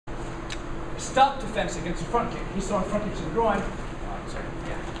stop defense against a front kick. He's throwing front kick to the groin. Sorry,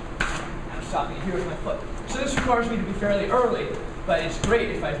 yeah. I'm stopping it here with my foot. So this requires me to be fairly early, but it's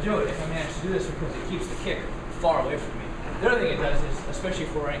great if I do it, if I manage to do this, because it keeps the kick far away from me. The other thing it does is, especially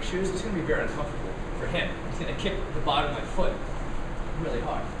if we're wearing shoes, it's going to be very uncomfortable for him. He's going to kick the bottom of my foot really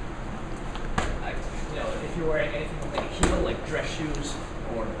hard. You know, if you're wearing anything with like a heel, like dress shoes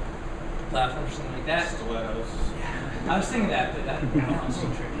or platforms or something like that. Stilettos. Yeah. I was thinking that, but that sounds so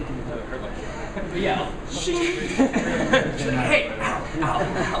tricky. That would hurt my foot. But yeah. Hey, ow, ow,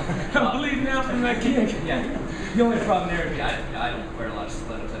 ow. I'm bleeding out from that kick. Yeah. The only problem there would be I don't wear a lot of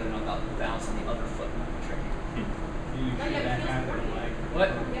stilettos. I don't know about the balance on the other foot. Tricky. You should have had their leg. What?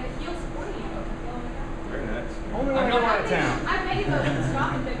 Yeah, the heel's supporting you. Very nice. Only when I go out of town. I may go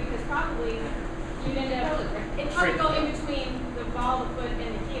stop a bit because probably you'd end up, it'd probably go in between the ball of the foot and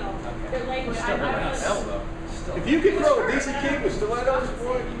the heel. Okay. Their leg would, Still really nice. Elbow. If you could throw a decent kick with stilettos,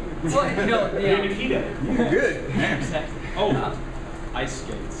 boy, Well, you know, You're Nikita. you're good. Exactly. Oh, ice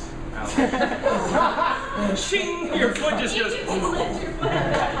skates. Shing! Your foot just goes. You can lift your foot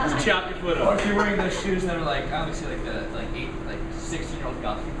up. Chop your foot Or off. if you're wearing those shoes that are like, obviously like the 16-year-old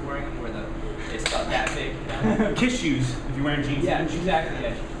goth people wearing them, where it's about that big. You know? Kiss shoes if you're wearing jeans. Yeah, exactly.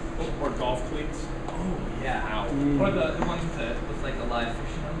 Yeah. Or golf cleats. Oh yeah. Ow. Or the ones with like the live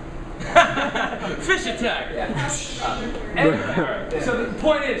fish in them. Fish attack. Yeah. Anyway, so the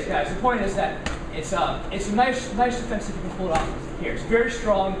point is, guys, the point is that it's a nice defense if you can pull it off here. It's very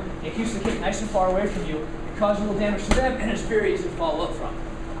strong. It keeps the kick nice and far away from you. It causes a little damage to them, and it's very easy to follow up from.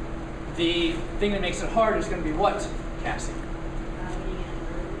 The thing that makes it hard is going to be what, Cassie?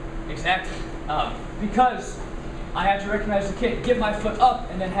 Exactly. Because I have to recognize the kick, get my foot up,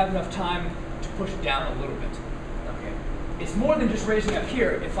 and then have enough time to push it down a little bit. Okay. It's more than just raising up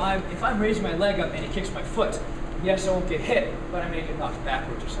here. If I'm raising my leg up and he kicks my foot, yes, I won't get hit, but I may get knocked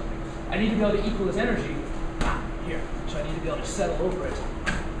backwards or something. I need to be able to equal his energy here. So I need to be able to settle over it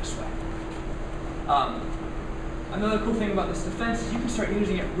this way. Another cool thing about this defense is you can start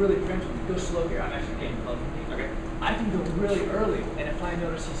using it really gently. Go slow here. I'm actually getting above the knee. Okay. I can go really early, and if I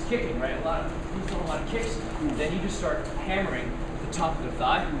notice he's kicking, right, he's doing a lot of kicks, then you just start hammering the top of the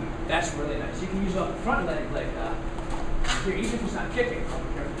thigh. That's really nice. You can use it off the front leg, like here, even if he's not kicking.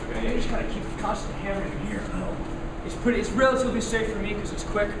 Okay. You just kind of keep constantly hammering him here. Oh. It's relatively safe for me because it's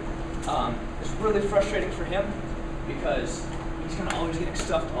quick. It's really frustrating for him because he's kind of always getting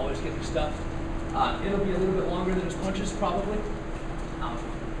stuffed. It'll be a little bit longer than his punches probably.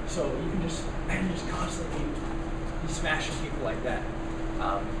 So you can just constantly be smashing people like that.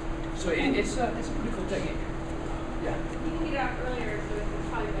 So it's a pretty cool technique. Yeah. You can get it out earlier, so it's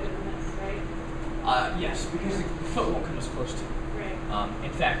probably better than this, right? Yes, because the foot won't come as close to you. Right.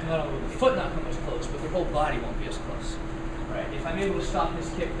 In fact, not only will the foot not come as close, but their whole body won't be as close. Right? If I'm able to stop this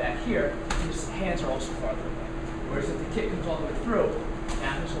kick back here, his hands are also farther away. Whereas if the kick comes all the way through,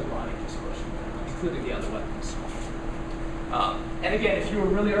 now his whole body gets closer, including the other weapons. And again, if you were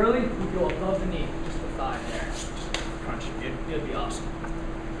really early, you go above the knee, just the thigh there, just crunch it. It'd be awesome.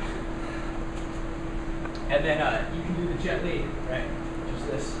 And then you can do the jet lead, right? Just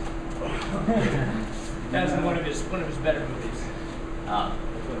this. That's one of his better movies.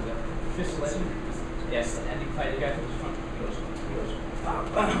 What is that? Fist legend. Yes, the ending fight. The guy comes front. He goes,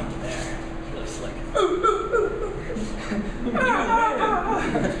 there. It's really slick.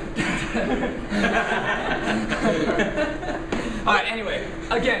 All right. Anyway,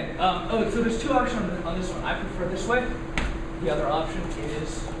 again. So there's two options on this one. I prefer this way. The other option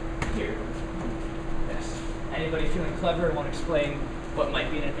is here. Yes. Anybody feeling clever and want to explain what might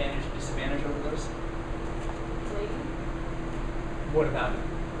be an advantage or disadvantage over those? What about it?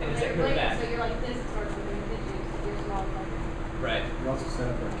 And is that good or bad? So you're like this as far as the individuals, you're small. Right. You also set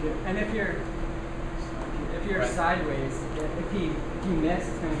up our kick. And if you're Right. sideways, if you miss,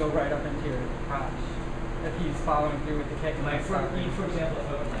 it's going to go right up into your crotch. If he's following through with the kick. And Like for example, if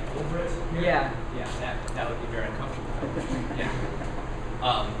I went like over it. Here, Yeah. Yeah, that would be very uncomfortable. Yeah.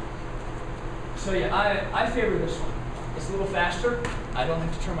 So yeah, I favor this one. It's a little faster. I don't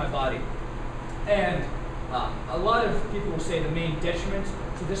have to turn my body. And a lot of people will say the main detriment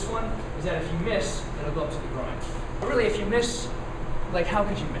to this one is that if you miss, it'll go up to the groin. But really, if you miss, like how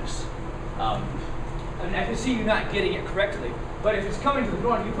could you miss? I mean, I can see you not getting it correctly, but if it's coming to the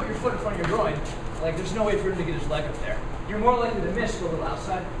groin, you put your foot in front of your groin, like there's no way for him to get his leg up there. You're more likely to miss, go a little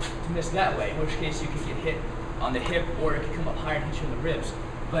outside, to miss that way, in which case you could get hit on the hip, or it could come up higher and hit you in the ribs.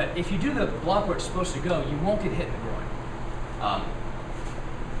 But if you do the block where it's supposed to go, you won't get hit in the groin.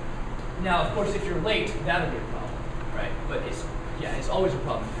 Now, of course, if you're late, that'll be a problem, right? But it's always a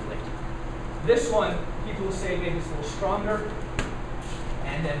problem if you're late. This one, people will say maybe it's a little stronger,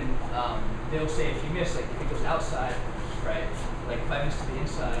 and then they'll say if you miss, like if it goes outside, right? Like if I miss to the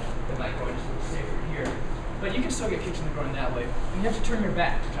inside, then my groin is a little safer here. But you can still get kicks in the groin that way. And you have to turn your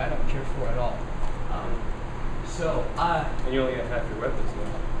back, which I don't care for at all. And you only have half your weapons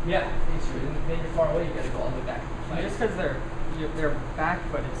left. Yeah, then you're far away, you gotta go all the way back. Just because their back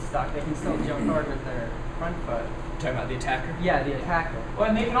foot is stuck, they can still jump forward with their front foot. Talking about the attacker? Yeah, the attacker. Well,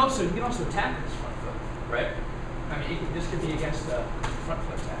 and you can also attack with this front foot, right? I mean, this could be against the front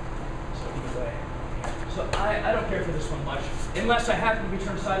foot attack. So either way. So I don't care for this one much, unless I happen to be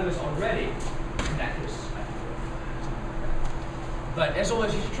turned sideways already. In that case, I can do it. Something like that. But as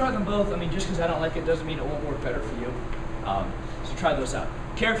always, you should try them both. I mean, just because I don't like it doesn't mean it won't work better for you. So try those out.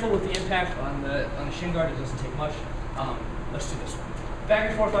 Careful with the impact on the shin guard. It doesn't take much. Let's do this one. Back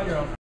and forth on your own.